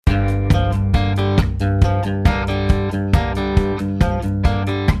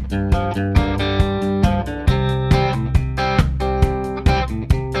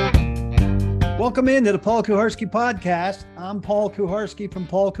Welcome into the Paul Kuharsky podcast. I'm Paul Kuharsky from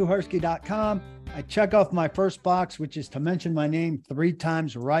paulkuharsky.com. I check off my first box, which is to mention my name 3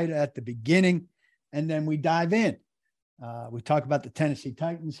 times right at the beginning, and then we dive in. We talk about the Tennessee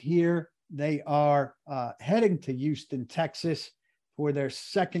Titans here. They are heading to Houston, Texas for their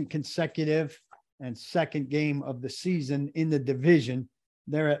second consecutive and second game of the season in the division.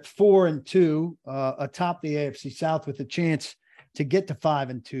 They're at 4-2, atop the AFC South with a chance to get to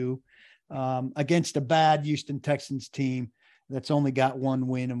 5-2 against a bad Houston Texans team that's only got 1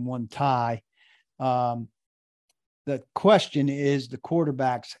 win and 1 tie. The question is the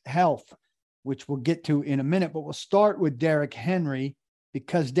quarterback's health, which we'll get to in a minute, but we'll start with Derrick Henry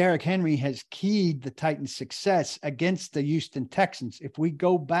because Derrick Henry has keyed the Titans' success against the Houston Texans. If we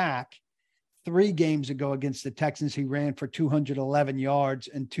go back 3 games ago against the Texans, he ran for 211 yards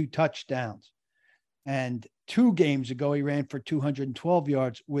and 2 touchdowns. And 2 games ago, he ran for 212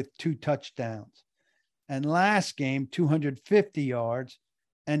 yards with 2 touchdowns. And last game, 250 yards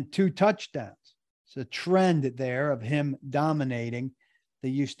and 2 touchdowns. It's a trend there of him dominating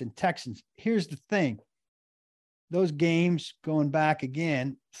the Houston Texans. Here's the thing. Those games going back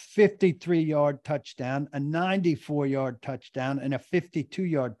again, 53-yard touchdown, a 94-yard touchdown, and a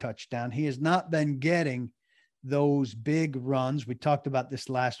 52-yard touchdown. He has not been getting those big runs. We talked about this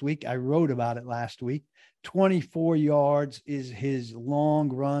last week. I wrote about it last week. 24 yards is his long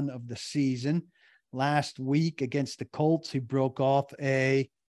run of the season. Last week against the Colts, he broke off a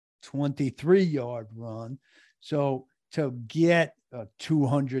 23-yard run. So to get a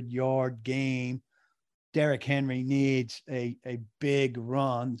 200-yard game, Derrick Henry needs a big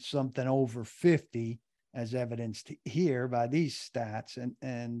run, something over 50, as evidenced here by these stats.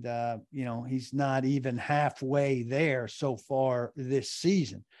 And he's not even halfway there so far this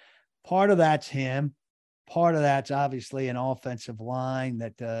season. Part of that's him. Part of that's obviously an offensive line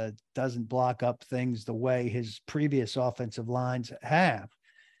that doesn't block up things the way his previous offensive lines have.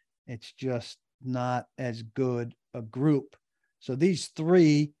 It's just not as good a group. So these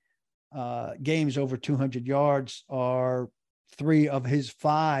 3 games over 200 yards are 3 of his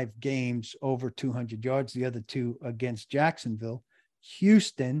 5 games over 200 yards, the other 2 against Jacksonville.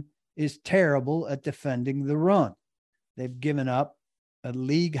 Houston is terrible at defending the run. They've given up a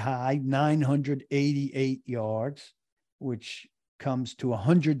league high 988 yards, which comes to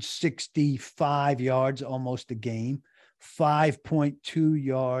 165 yards almost a game, 5.2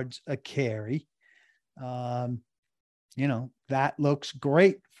 yards a carry. That looks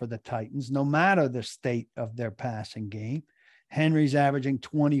great for the Titans, no matter the state of their passing game. Henry's averaging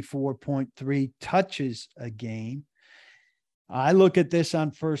 24.3 touches a game. I look at this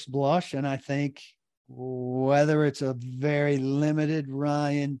on first blush and I think whether it's a very limited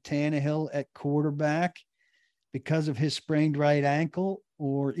Ryan Tannehill at quarterback because of his sprained right ankle,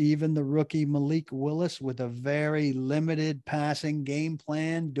 or even the rookie Malik Willis with a very limited passing game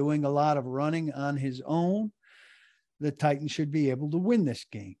plan, doing a lot of running on his own, the Titans should be able to win this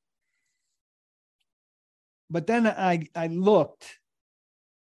game. But then I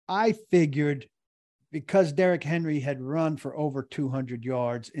figured because Derrick Henry had run for over 200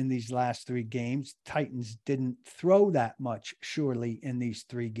 yards in these last 3 games, Titans didn't throw that much, surely, in these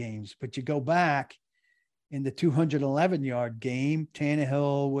 3 games. But you go back in the 211-yard game,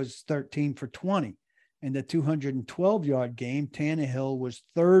 Tannehill was 13 for 20. In the 212-yard game, Tannehill was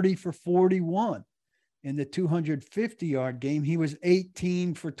 30 for 41. In the 250-yard game, he was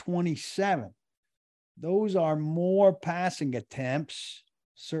 18 for 27. Those are more passing attempts,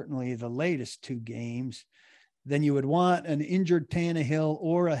 certainly the latest 2 games, than you would want an injured Tannehill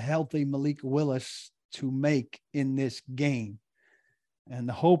or a healthy Malik Willis to make in this game. And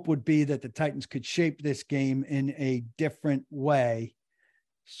the hope would be that the Titans could shape this game in a different way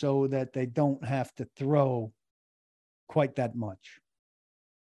so that they don't have to throw quite that much.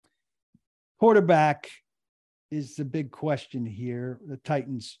 Quarterback is the big question here. The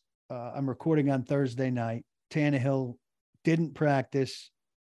Titans, I'm recording on Thursday night. Tannehill didn't practice,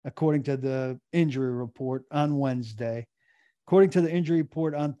 according to the injury report, on Wednesday. According to the injury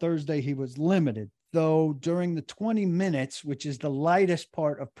report on Thursday, he was limited, though during the 20 minutes, which is the lightest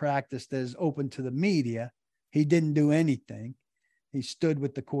part of practice that is open to the media, he didn't do anything. He stood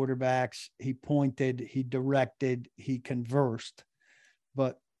with the quarterbacks. He pointed, he directed, he conversed.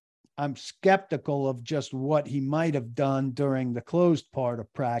 But I'm skeptical of just what he might have done during the closed part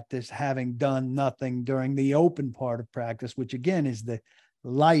of practice, having done nothing during the open part of practice, which again is the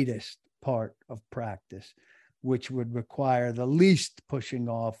lightest part of practice, which would require the least pushing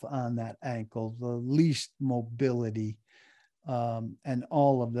off on that ankle, the least mobility, and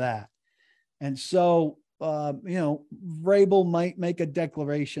all of that. And so Vrabel might make a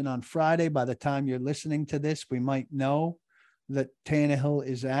declaration on Friday. By the time you're listening to this, we might know that Tannehill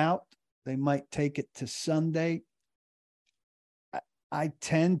is out. They might take it to Sunday. I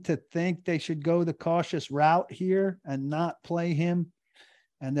tend to think they should go the cautious route here and not play him,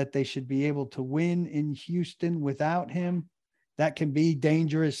 and that they should be able to win in Houston without him. That can be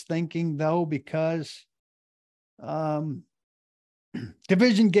dangerous thinking, though, because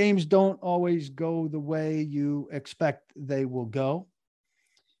division games don't always go the way you expect they will go.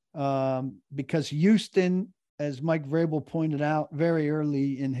 Because Houston, as Mike Vrabel pointed out very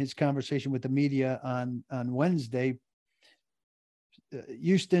early in his conversation with the media on Wednesday,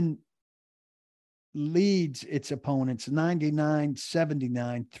 Houston leads its opponents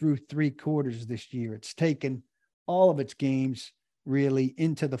 99-79 through 3 quarters this year. It's taken all of its games really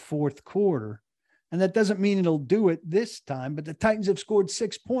into the 4th quarter. And that doesn't mean it'll do it this time, but the Titans have scored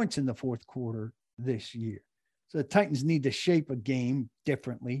 6 points in the 4th quarter this year. So the Titans need to shape a game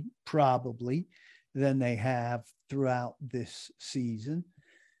differently, probably, than they have throughout this season.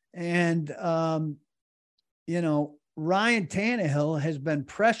 And, Ryan Tannehill has been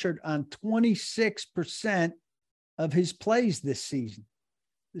pressured on 26% of his plays this season,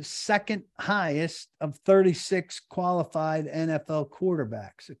 the second highest of 36 qualified NFL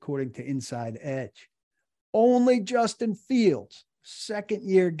quarterbacks, according to Inside Edge. Only Justin Fields,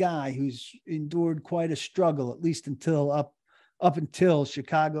 second-year guy who's endured quite a struggle, at least up until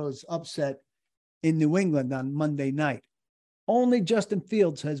Chicago's upset in New England on Monday night. Only Justin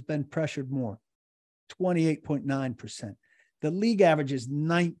Fields has been pressured more. 28.9%. The league average is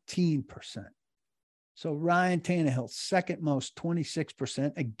 19%. So Ryan Tannehill, second most,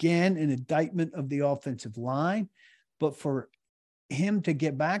 26%. Again, an indictment of the offensive line. But for him to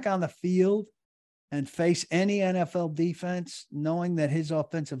get back on the field and face any NFL defense, knowing that his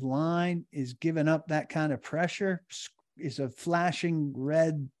offensive line is giving up that kind of pressure, is a flashing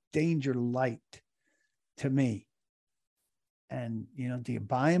red danger light to me. And, do you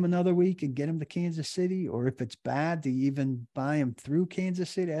buy him another week and get him to Kansas City? Or if it's bad, do you even buy him through Kansas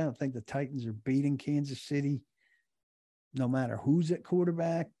City? I don't think the Titans are beating Kansas City no matter who's at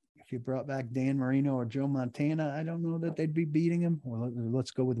quarterback. If you brought back Dan Marino or Joe Montana, I don't know that they'd be beating him. Or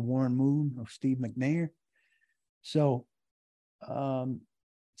let's go with Warren Moon or Steve McNair. So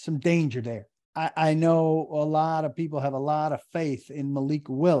some danger there. I know a lot of people have a lot of faith in Malik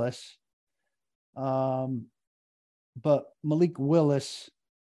Willis. But Malik Willis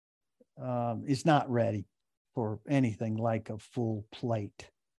is not ready for anything like a full plate.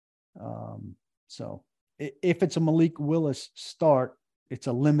 So if it's a Malik Willis start, it's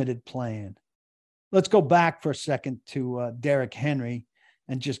a limited plan. Let's go back for a second to Derrick Henry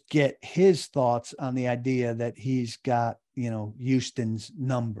and just get his thoughts on the idea that he's got, Houston's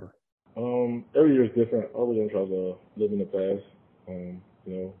number. Every year is different. I really don't try to live in the past.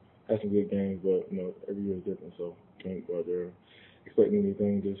 Have some good games, but, every year is different. So can't go out there expecting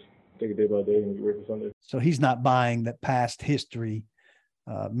anything. Just take it day by day and get ready for Sunday. So he's not buying that past history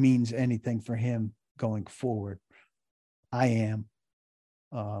means anything for him going forward. I am.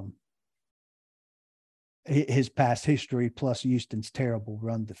 His past history plus Houston's terrible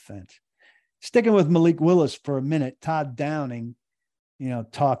run defense. Sticking with Malik Willis for a minute, Todd Downing,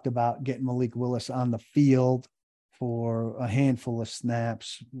 talked about getting Malik Willis on the field for a handful of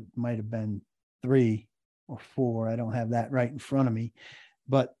snaps. Might have been 3 or 4. I don't have that right in front of me.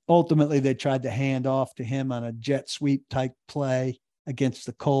 But ultimately, they tried to hand off to him on a jet sweep type play against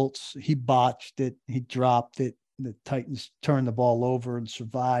the Colts. He botched it. He dropped it. The Titans turned the ball over and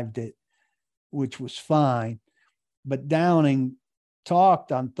survived it, which was fine. But Downing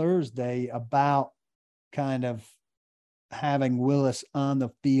talked on Thursday about kind of having Willis on the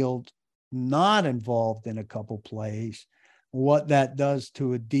field, not involved in a couple plays, what that does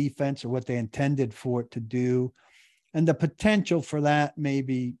to a defense or what they intended for it to do, and the potential for that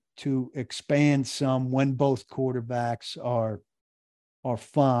maybe to expand some when both quarterbacks are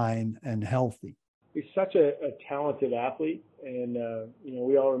fine and healthy. He's such a talented athlete, and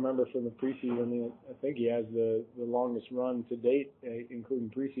we all remember from the preseason. I think he has the longest run to date, including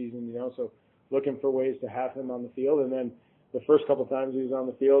preseason. So looking for ways to have him on the field, and then the first couple of times he was on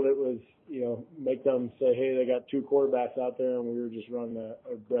the field, it was make them say, hey, they got 2 quarterbacks out there, and we were just running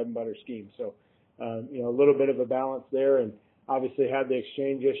a bread and butter scheme. So a little bit of a balance there, and obviously had the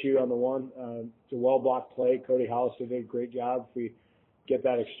exchange issue on the one. It's a well blocked play. Cody Hollister did a great job. If we get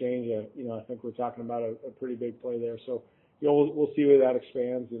that exchange, I think we're talking about a pretty big play there. So, we'll see where that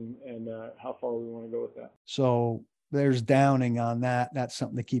expands and how far we want to go with that. So there's Downing on that. That's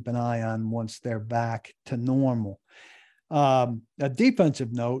something to keep an eye on once they're back to normal. A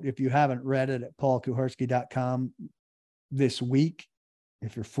defensive note, if you haven't read it at paulkuharski.com this week,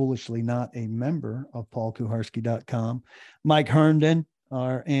 if you're foolishly not a member of paulkuharski.com, Mike Herndon,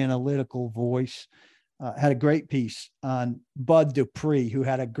 our analytical voice, had a great piece on Bud Dupree, who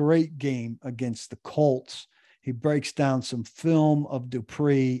had a great game against the Colts. He breaks down some film of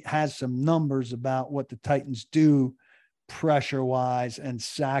Dupree, has some numbers about what the Titans do pressure-wise and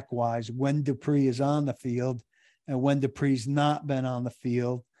sack-wise when Dupree is on the field and when Dupree's not been on the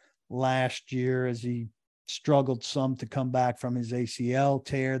field. Last year, as he struggled some to come back from his ACL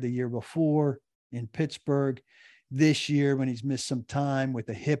tear the year before in Pittsburgh. This year, when he's missed some time with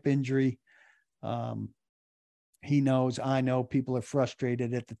a hip injury, he knows, I know people are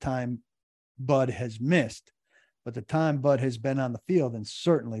frustrated at the time Bud has missed, but the time Bud has been on the field, and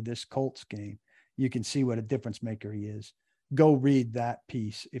certainly this Colts game, you can see what a difference maker he is. Go read that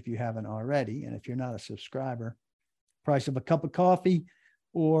piece if you haven't already. And if you're not a subscriber, price of a cup of coffee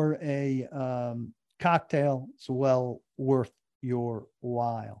or a cocktail, it's well worth your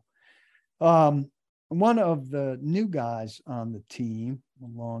while. One of the new guys on the team,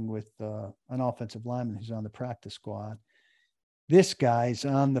 along with an offensive lineman who's on the practice squad, this guy's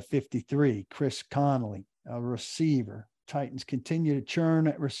on the 53, Chris Connolly, a receiver. Titans continue to churn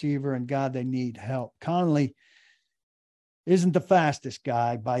at receiver, and God, they need help. Connolly isn't the fastest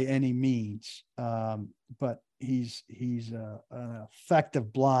guy by any means, but he's an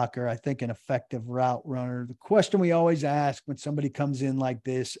effective blocker, I think an effective route runner. The question we always ask when somebody comes in like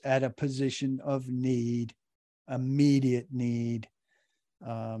this at a position of need, immediate need,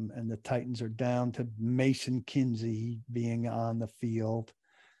 and the Titans are down to Mason Kinsey being on the field.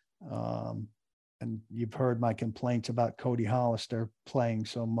 And you've heard my complaints about Cody Hollister playing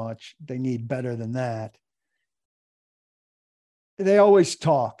so much. They need better than that. They always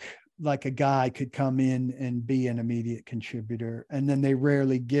talk like a guy could come in and be an immediate contributor, and then they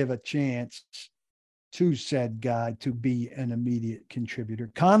rarely give a chance to said guy to be an immediate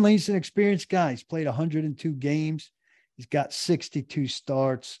contributor. Conley's an experienced guy. He's played 102 games. He's got 62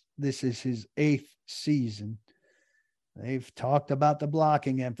 starts. This is his 8th season. They've talked about the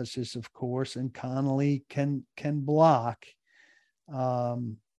blocking emphasis, of course, and Connolly can block. But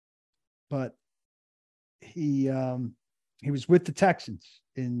he was with the Texans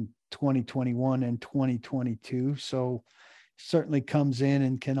in 2021 and 2022. So certainly comes in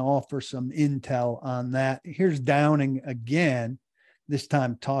and can offer some intel on that. Here's Downing again, this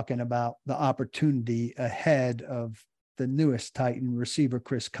time talking about the opportunity ahead of the newest Titan receiver,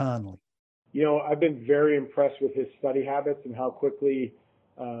 Chris Connolly. You know, I've been very impressed with his study habits and how quickly,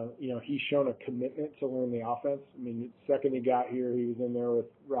 he's shown a commitment to learn the offense. I mean, the second he got here, he was in there with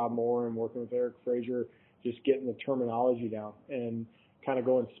Rob Moore and working with Eric Frazier, just getting the terminology down and kind of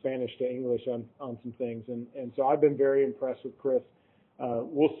going Spanish to English on some things. And so I've been very impressed with Chris.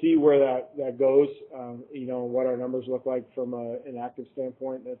 We'll see where that goes, what our numbers look like from an active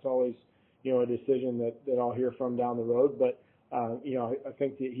standpoint. That's always, a decision that I'll hear from down the road. But, I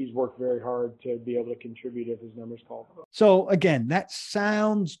think that he's worked very hard to be able to contribute if his numbers call. So again, that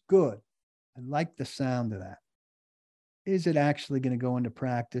sounds good. I like the sound of that. Is it actually going to go into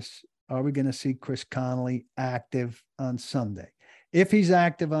practice? Are we going to see Chris Connolly active on Sunday? If he's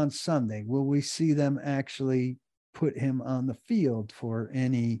active on Sunday, will we see them actually put him on the field for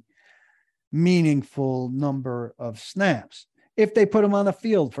any meaningful number of snaps? If they put him on the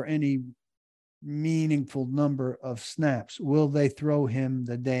field for any meaningful number of snaps, will they throw him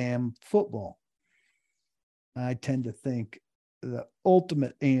the damn football? I tend to think the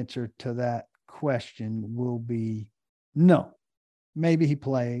ultimate answer to that question will be no. Maybe he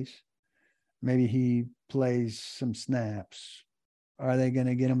plays. Maybe he plays some snaps. Are they going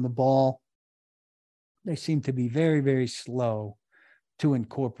to get him the ball? They seem to be very, very slow to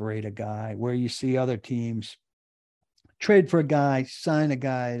incorporate a guy, where you see other teams trade for a guy, sign a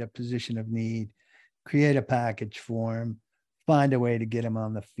guy at a position of need, create a package for him, find a way to get him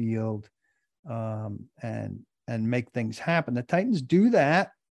on the field, and make things happen. The Titans do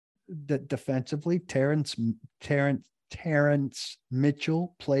that defensively. Terrence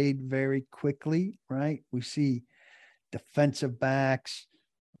Mitchell played very quickly, right? We see defensive backs.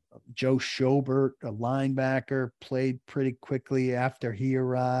 Joe Schobert, a linebacker, played pretty quickly after he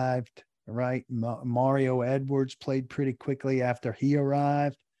arrived, right? Mario Edwards played pretty quickly after he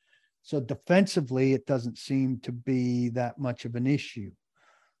arrived. So defensively, it doesn't seem to be that much of an issue.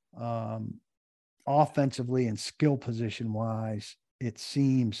 Offensively and skill position wise, it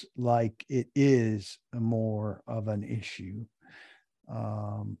seems like it is more of an issue.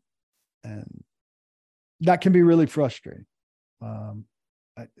 And that can be really frustrating.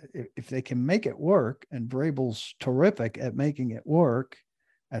 if they can make it work, and Vrabel's terrific at making it work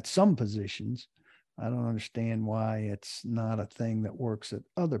at some positions, I don't understand why it's not a thing that works at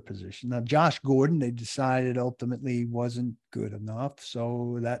other positions. Now, Josh Gordon, they decided ultimately wasn't good enough,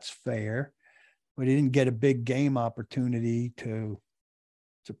 so that's fair. But he didn't get a big game opportunity to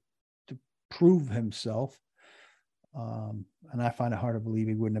prove himself. And I find it hard to believe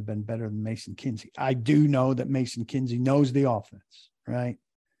he wouldn't have been better than Mason Kinsey. I do know that Mason Kinsey knows the offense, right?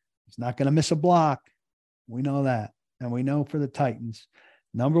 He's not going to miss a block. We know that. And we know for the Titans,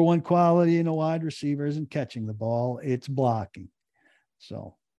 number one quality in a wide receiver isn't catching the ball, it's blocking.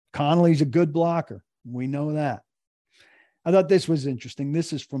 So Connolly's a good blocker. We know that. I thought this was interesting.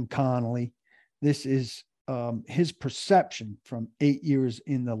 This is from Connolly. This is his perception from 8 years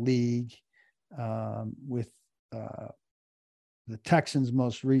in the league with the Texans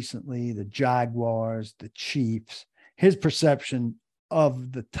most recently, the Jaguars, the Chiefs, his perception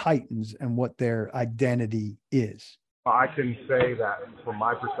of the Titans and what their identity is. I can say that from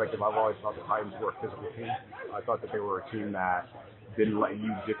my perspective, I've always thought the Titans were a physical team. I thought that they were a team that didn't let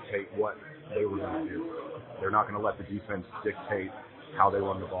you dictate what they were going to do. They're not going to let the defense dictate how they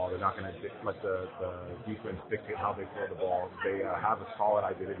run the ball. They're not going to let the defense dictate how they throw the ball. They have a solid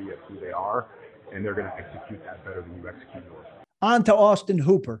identity of who they are, and they're going to execute that better than you execute yours. On to Austin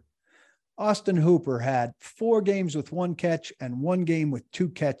Hooper. Austin Hooper had 4 games with 1 catch and 1 game with 2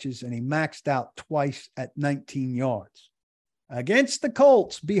 catches, and he maxed out twice at 19 yards. Against the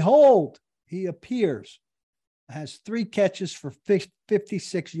Colts, behold, he appears, has 3 catches for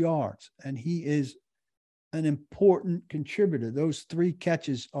 56 yards, and he is an important contributor. Those 3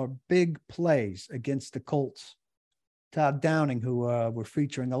 catches are big plays against the Colts. Todd Downing, who we're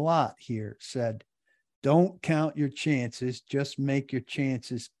featuring a lot here, said, "Don't count your chances, just make your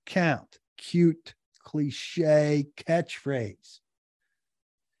chances count." Cute, cliche catchphrase.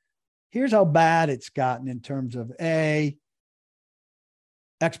 Here's how bad it's gotten in terms of A,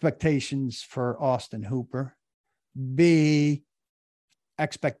 expectations for Austin Hooper, B,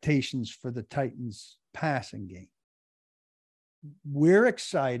 expectations for the Titans passing game. We're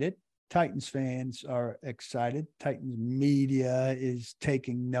excited. Titans fans are excited. Titans media is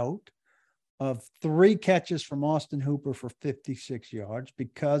taking note of 3 catches from Austin Hooper for 56 yards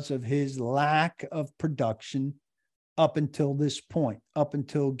because of his lack of production up until this point, up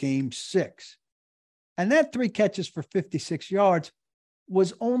until game 6. And that 3 catches for 56 yards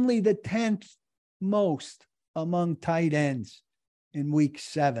was only the 10th most among tight ends in week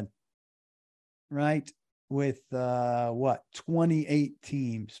 7, right? With 28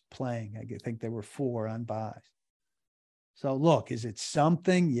 teams playing. I think there were 4 on buys. So look, is it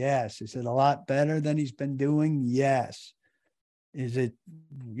something? Yes. Is it a lot better than he's been doing? Yes. Is it,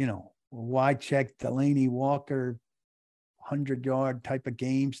 why check Delaney Walker 100-yard type of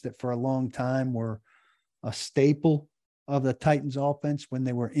games that for a long time were a staple of the Titans offense when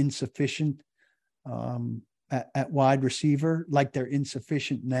they were insufficient at wide receiver, like they're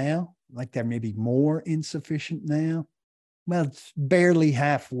insufficient now, like they're maybe more insufficient now? Well, it's barely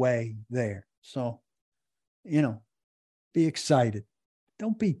halfway there. So, be excited.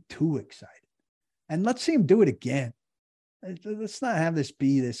 Don't be too excited. And let's see him do it again. Let's not have this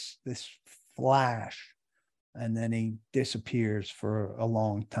be this flash and then he disappears for a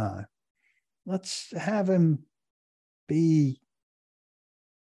long time. Let's have him be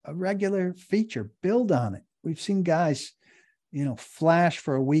a regular feature. Build on it. We've seen guys, flash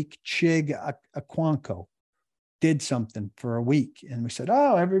for a week. Chig Aquanco did something for a week. And we said,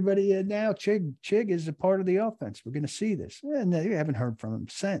 oh, everybody now Chig is a part of the offense. We're going to see this. And we haven't heard from him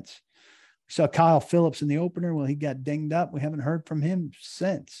since. We saw Kyle Phillips in the opener. Well, he got dinged up. We haven't heard from him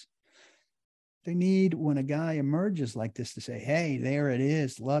since. They need, when a guy emerges like this, to say, hey, there it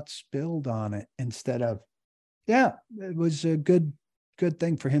is. Let's build on it, instead of, yeah, it was a good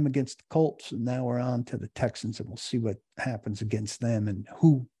thing for him against the Colts. And now we're on to the Texans, and we'll see what happens against them and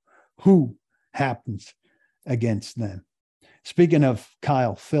who happens against them. Speaking of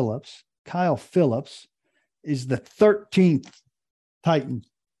Kyle Phillips is the 13th Titan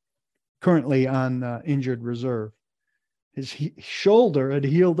currently on injured reserve. His shoulder had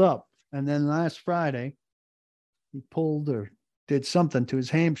healed up, and then last Friday he pulled or did something to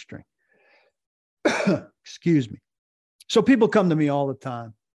his hamstring. Excuse me. So people come to me all the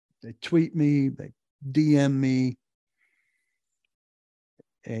time. They tweet me, they DM me,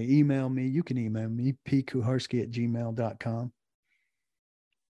 email me. You can email me, pkuharski@gmail.com,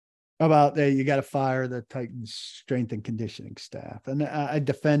 about you got to fire the Titans strength and conditioning staff. And I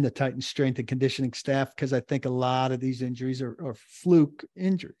defend the Titans strength and conditioning staff because I think a lot of these injuries are fluke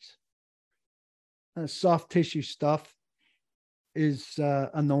injuries. Soft tissue stuff. is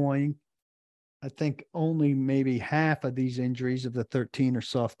annoying. I think only maybe half of these injuries of the 13 are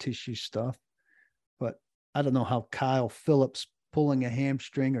soft tissue stuff. But I don't know how Kyle Phillips pulling a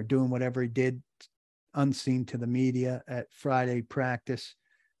hamstring or doing whatever he did unseen to the media at Friday practice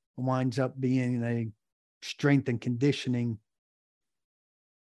winds up being a strength and conditioning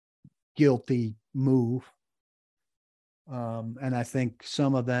guilty move. And I think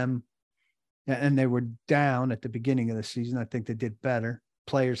some of them, and they were down at the beginning of the season. I think they did better.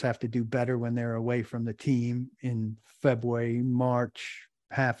 Players have to do better when they're away from the team in February, March,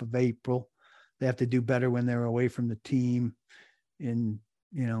 half of April. They have to do better when they're away from the team in,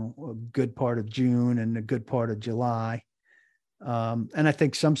 a good part of June and a good part of July. And I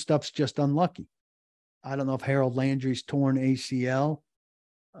think some stuff's just unlucky. I don't know if Harold Landry's torn ACL,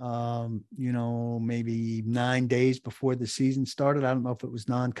 maybe 9 days before the season started. I don't know if it was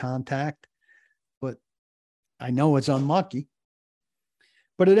non-contact, but I know it's unlucky.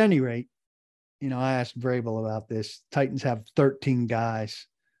 But at any rate, I asked Vrabel about this. Titans have 13 guys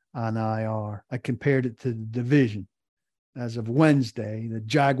on IR. I compared it to the division. As of Wednesday, the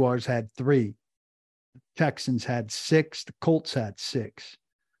Jaguars had 3. The Texans had 6. The Colts had 6.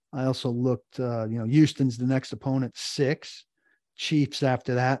 I also looked, Houston's the next opponent, 6. Chiefs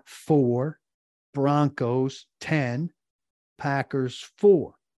after that, 4. Broncos, 10. Packers,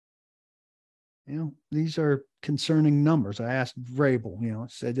 4. These are concerning numbers. I asked Vrabel,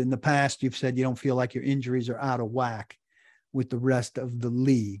 said in the past, you've said you don't feel like your injuries are out of whack with the rest of the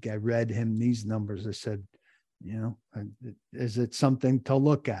league. I read him these numbers. I said, is it something to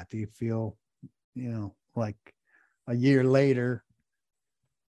look at? Do you feel, like a year later,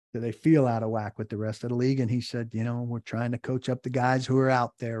 do they feel out of whack with the rest of the league? And he said, we're trying to coach up the guys who are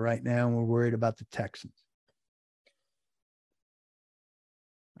out there right now, and we're worried about the Texans.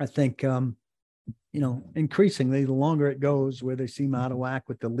 I think, increasingly, the longer it goes where they seem out of whack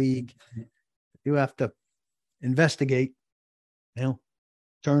with the league, you have to investigate,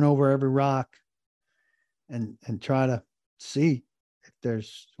 turn over every rock and try to see if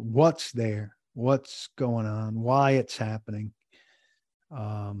there's what's there, what's going on, why it's happening.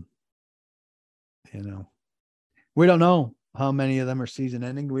 We don't know how many of them are season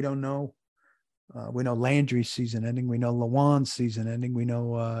ending. We don't know. We know Landry's season ending. We know Lawan's season ending. We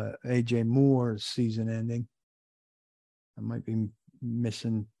know AJ Moore's season ending. I might be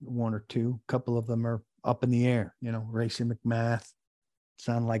missing 1 or 2. A couple of them are up in the air. Racey McMath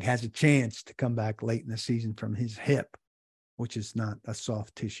sounded like has a chance to come back late in the season from his hip, which is not a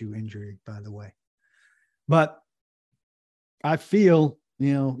soft tissue injury, by the way. But I feel,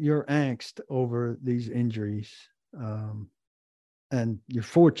 your angst over these injuries. And you're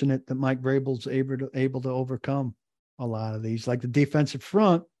fortunate that Mike Vrabel's able to overcome a lot of these. Like the defensive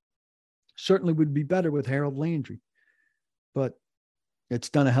front certainly would be better with Harold Landry, but it's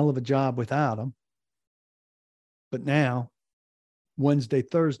done a hell of a job without him. But now, Wednesday,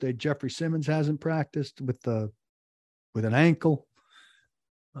 Thursday, Jeffrey Simmons hasn't practiced with an ankle.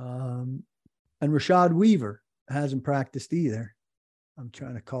 And Rashad Weaver hasn't practiced either. I'm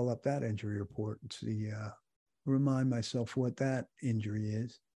trying to call up that injury report and see, remind myself what that injury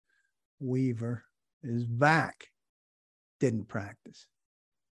is. Weaver is back, didn't practice.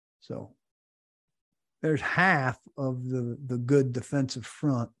 So there's half of the good defensive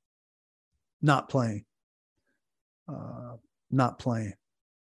front not playing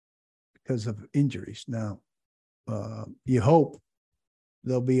because of injuries. Now, you hope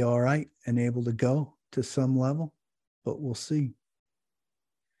they'll be all right and able to go to some level, but we'll see.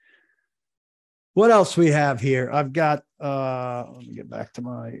 What else we have here? I've got, let me get back to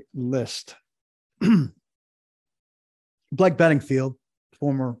my list. Blake Bedingfield,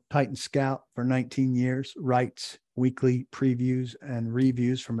 former Titan scout for 19 years, writes weekly previews and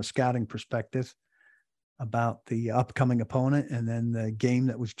reviews from a scouting perspective about the upcoming opponent and then the game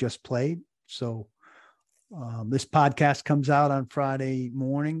that was just played. So this podcast comes out on Friday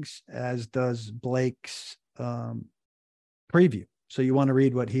mornings, as does Blake's preview. So you want to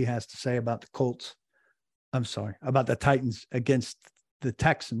read what he has to say about about the Titans against the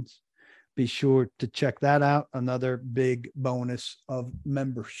Texans. Be sure to check that out. Another big bonus of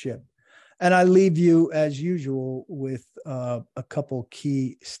membership. And I leave you, as usual, with a couple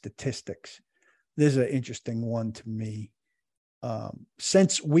key statistics. This is an interesting one to me.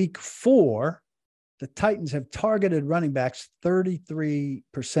 Since week 4, the Titans have targeted running backs 33%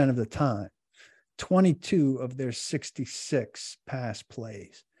 of the time. 22 of their 66 pass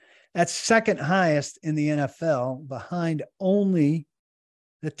plays. That's second highest in the NFL, behind only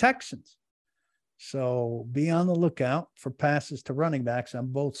the Texans. So be on the lookout for passes to running backs on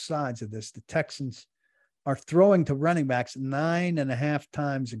both sides of this. The Texans are throwing to running backs 9.5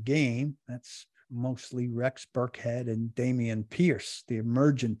 times a game. That's mostly Rex Burkhead and Dameon Pierce, the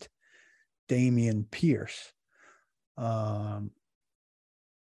emergent Dameon Pierce. I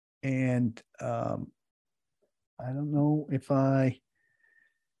don't know if I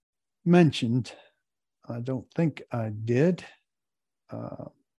mentioned, I don't think I did.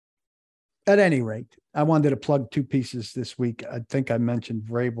 At any rate, I wanted to plug 2 pieces this week. I think I mentioned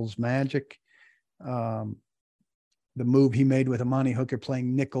Vrabel's magic. The move he made with Amani Hooker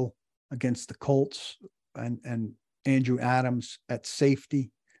playing nickel against the Colts and Andrew Adams at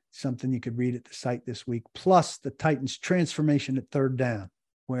safety, something you could read at the site this week, plus the Titans' transformation at third down,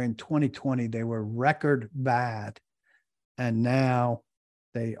 where in 2020 they were record bad, and now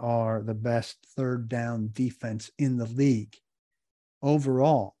they are the best third down defense in the league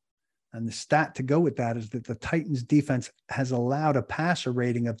overall. And the stat to go with that is that the Titans defense has allowed a passer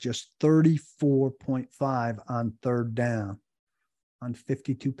rating of just 34.5 on third down on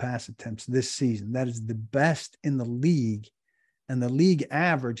 52 pass attempts this season. That is the best in the league. And the league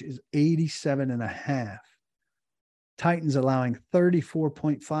average is 87.5. Titans allowing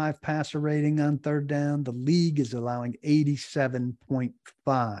 34.5 passer rating on third down. The league is allowing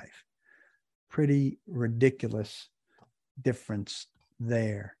 87.5. Pretty ridiculous difference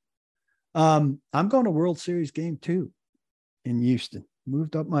there. I'm going to World Series game 2 in Houston.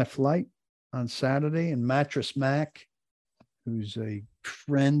 Moved up my flight on Saturday, and Mattress Mac, who's a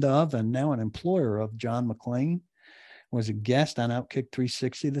friend of and now an employer of John McClain, was a guest on Outkick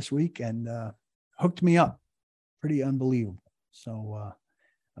 360 this week and hooked me up. Pretty unbelievable. So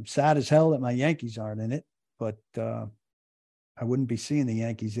I'm sad as hell that my Yankees aren't in it, but I wouldn't be seeing the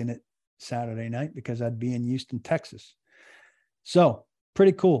Yankees in it Saturday night because I'd be in Houston, Texas. So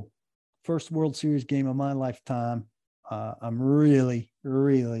pretty cool. First World Series game of my lifetime. I'm really,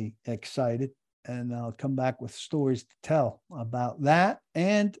 really excited, and I'll come back with stories to tell about that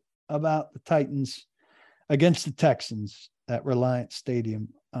and about the Titans against the Texans at Reliant Stadium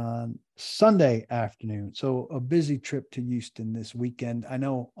on Sunday afternoon. So a busy trip to Houston this weekend. I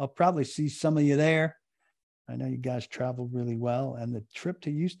know I'll probably see some of you there. I know you guys traveled really well, and the trip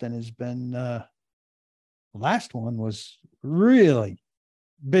to Houston has been, last one was really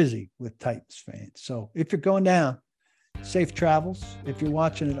busy with Titans fans. So if you're going down, safe travels. If you're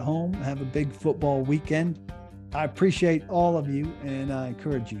watching at home, have a big football weekend. I appreciate all of you, and I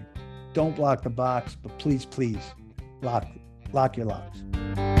encourage you, don't block the box, but please, lock your locks.